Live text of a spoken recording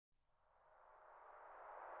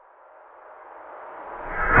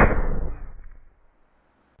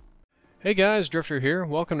Hey guys, Drifter here.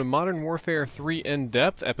 Welcome to Modern Warfare 3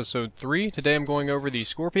 In-Depth, Episode 3. Today I'm going over the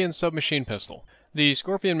Skorpion submachine pistol. The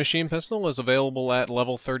Skorpion machine pistol is available at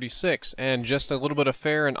level 36, and just a little bit of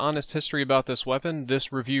fair and honest history about this weapon.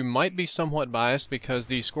 This review might be somewhat biased because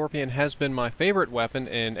the Skorpion has been my favorite weapon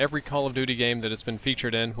in every Call of Duty game that it's been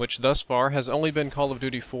featured in, which thus far has only been Call of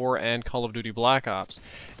Duty 4 and Call of Duty Black Ops.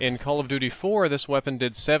 In Call of Duty 4, this weapon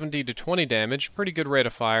did 70 to 20 damage, pretty good rate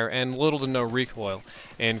of fire, and little to no recoil.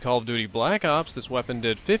 In Call of Duty Black Ops, this weapon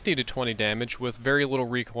did 50 to 20 damage with very little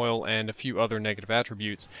recoil and a few other negative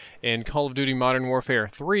attributes. In Call of Duty Modern Warfare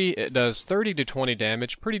 3, it does 30 to 20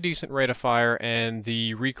 damage, pretty decent rate of fire, and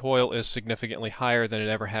the recoil is significantly higher than it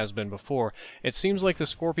ever has been before. It seems like the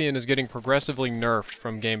Skorpion is getting progressively nerfed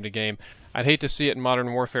from game to game. I'd hate to see it in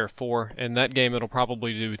Modern Warfare 4. In that game it'll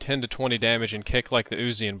probably do 10 to 20 damage and kick like the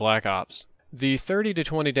Uzi in Black Ops. The 30 to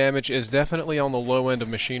 20 damage is definitely on the low end of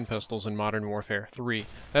machine pistols in Modern Warfare 3.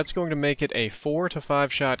 That's going to make it a 4 to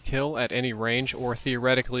 5 shot kill at any range, or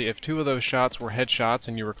theoretically if 2 of those shots were headshots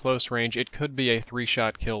and you were close range, it could be a 3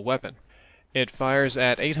 shot kill weapon. It fires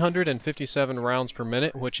at 857 rounds per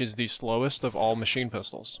minute, which is the slowest of all machine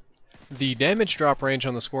pistols. The damage drop range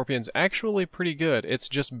on the Skorpion's actually pretty good. It's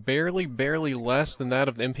just barely less than that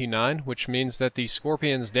of the MP9, which means that the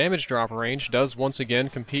Skorpion's damage drop range does once again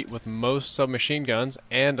compete with most submachine guns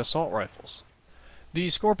and assault rifles. The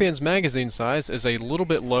Skorpion's magazine size is a little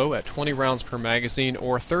bit low at 20 rounds per magazine,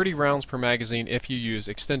 or 30 rounds per magazine if you use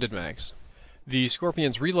extended mags. The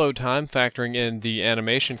Skorpion's reload time, factoring in the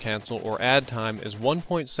animation cancel or add time, is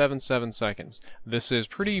 1.77 seconds. This is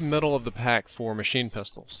pretty middle of the pack for machine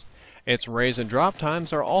pistols. Its raise and drop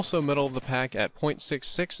times are also middle of the pack at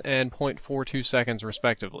 0.66 and 0.42 seconds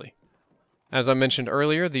respectively. As I mentioned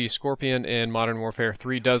earlier, the Skorpion in Modern Warfare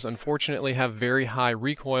 3 does unfortunately have very high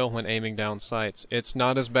recoil when aiming down sights. It's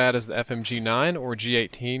not as bad as the FMG9 or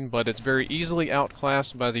G18, but it's very easily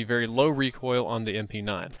outclassed by the very low recoil on the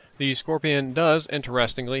MP9. The Skorpion does,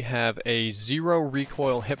 interestingly, have a 0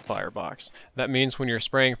 recoil hipfire box. That means when you're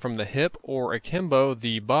spraying from the hip or akimbo,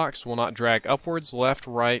 the box will not drag upwards, left,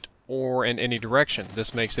 right, or in any direction.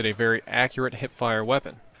 This makes it a very accurate hipfire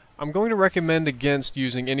weapon. I'm going to recommend against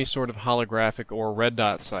using any sort of holographic or red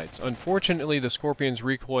dot sights. Unfortunately, the Skorpion's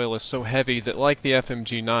recoil is so heavy that, like the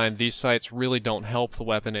FMG9, these sights really don't help the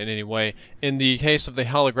weapon in any way. In the case of the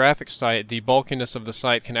holographic sight, the bulkiness of the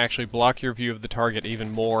sight can actually block your view of the target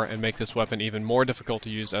even more and make this weapon even more difficult to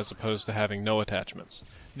use as opposed to having no attachments.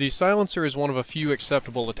 The silencer is one of a few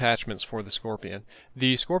acceptable attachments for the Skorpion.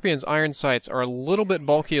 The Skorpion's iron sights are a little bit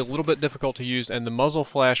bulky, a little bit difficult to use, and the muzzle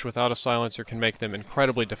flash without a silencer can make them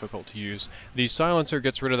incredibly difficult to use. The silencer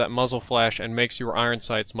gets rid of that muzzle flash and makes your iron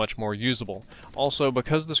sights much more usable. Also,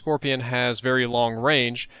 because the Skorpion has very long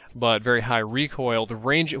range, but very high recoil, the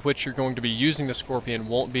range at which you're going to be using the Skorpion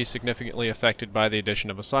won't be significantly affected by the addition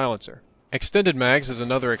of a silencer. Extended mags is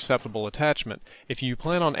another acceptable attachment. If you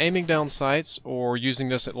plan on aiming down sights or using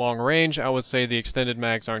this at long range, I would say the extended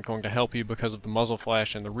mags aren't going to help you because of the muzzle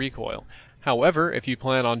flash and the recoil. However, if you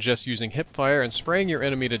plan on just using hipfire and spraying your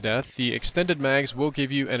enemy to death, the extended mags will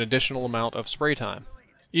give you an additional amount of spray time.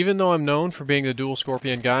 Even though I'm known for being the dual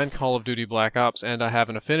Skorpion guy in Call of Duty Black Ops and I have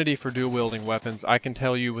an affinity for dual-wielding weapons, I can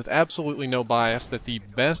tell you with absolutely no bias that the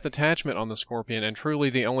best attachment on the Skorpion, and truly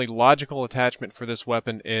the only logical attachment for this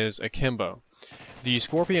weapon, is akimbo. The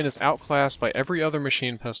Skorpion is outclassed by every other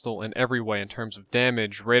machine pistol in every way in terms of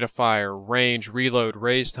damage, rate of fire, range, reload,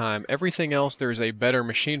 raise time. Everything else there is a better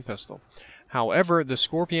machine pistol. However, the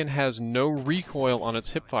Skorpion has no recoil on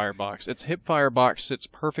its hipfire box. Its hipfire box sits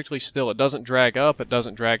perfectly still. It doesn't drag up, it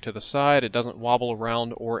doesn't drag to the side, it doesn't wobble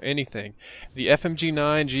around or anything. The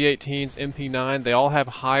FMG9, G18s, MP9, they all have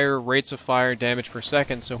higher rates of fire damage per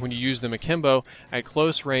second, so when you use them akimbo, at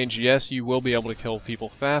close range, yes, you will be able to kill people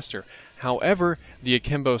faster. However, the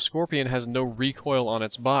akimbo Skorpion has no recoil on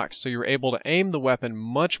its box, so you're able to aim the weapon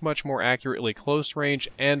much more accurately close range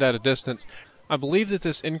and at a distance. I believe that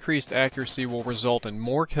this increased accuracy will result in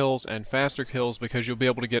more kills and faster kills because you'll be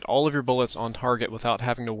able to get all of your bullets on target without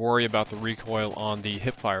having to worry about the recoil on the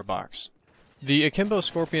hipfire box. The Akimbo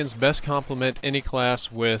Skorpions best complement any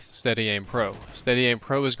class with Steady Aim Pro. Steady Aim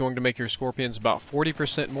Pro is going to make your Skorpions about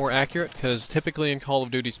 40% more accurate, because typically in Call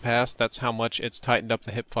of Duty's past, that's how much it's tightened up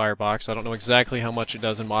the hipfire box. I don't know exactly how much it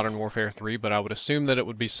does in Modern Warfare 3, but I would assume that it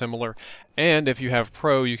would be similar. And if you have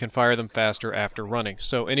Pro, you can fire them faster after running.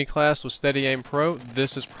 So any class with Steady Aim Pro,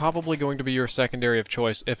 this is probably going to be your secondary of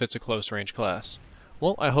choice if it's a close range class.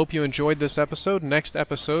 Well, I hope you enjoyed this episode. Next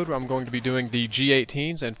episode, I'm going to be doing the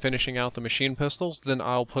G18s and finishing out the machine pistols. Then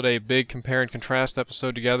I'll put a big compare and contrast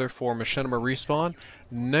episode together for Machinima Respawn.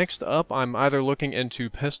 Next up, I'm either looking into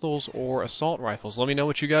pistols or assault rifles. Let me know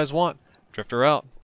what you guys want. Drifter out.